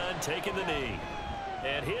 Got it done, taking the knee.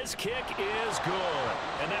 And his kick is good.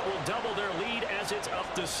 And that will double their lead as it's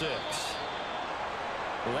up to 6.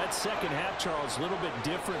 Well, that second half, Charles, a little bit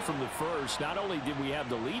different from the first. Not only did we have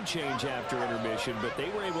the lead change after intermission, but they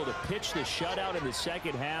were able to pitch the shutout in the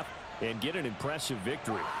second half and get an impressive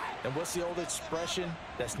victory. And what's the old expression?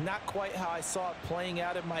 That's not quite how I saw it playing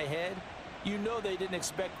out in my head. You know they didn't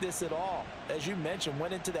expect this at all. As you mentioned,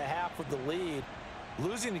 went into the half with the lead.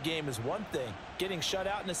 Losing the game is one thing. Getting shut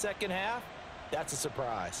out in the second half, that's a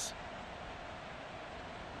surprise.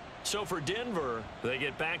 So for Denver, they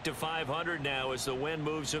get back to 500 now as the win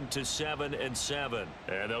moves them to 7-7.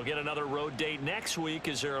 And they'll get another road date next week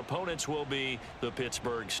as their opponents will be the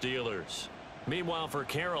Pittsburgh Steelers. Meanwhile, for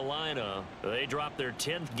Carolina, they drop their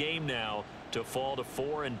 10th game now to fall to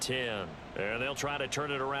 4-10. And they'll try to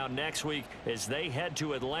turn it around next week as they head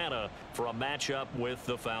to Atlanta for a matchup with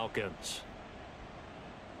the Falcons.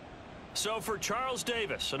 So for Charles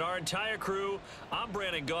Davis and our entire crew, I'm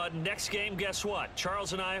Brandon Gaudin. Next game, guess what?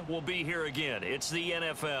 Charles and I will be here again. It's the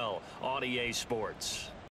NFL on EA Sports.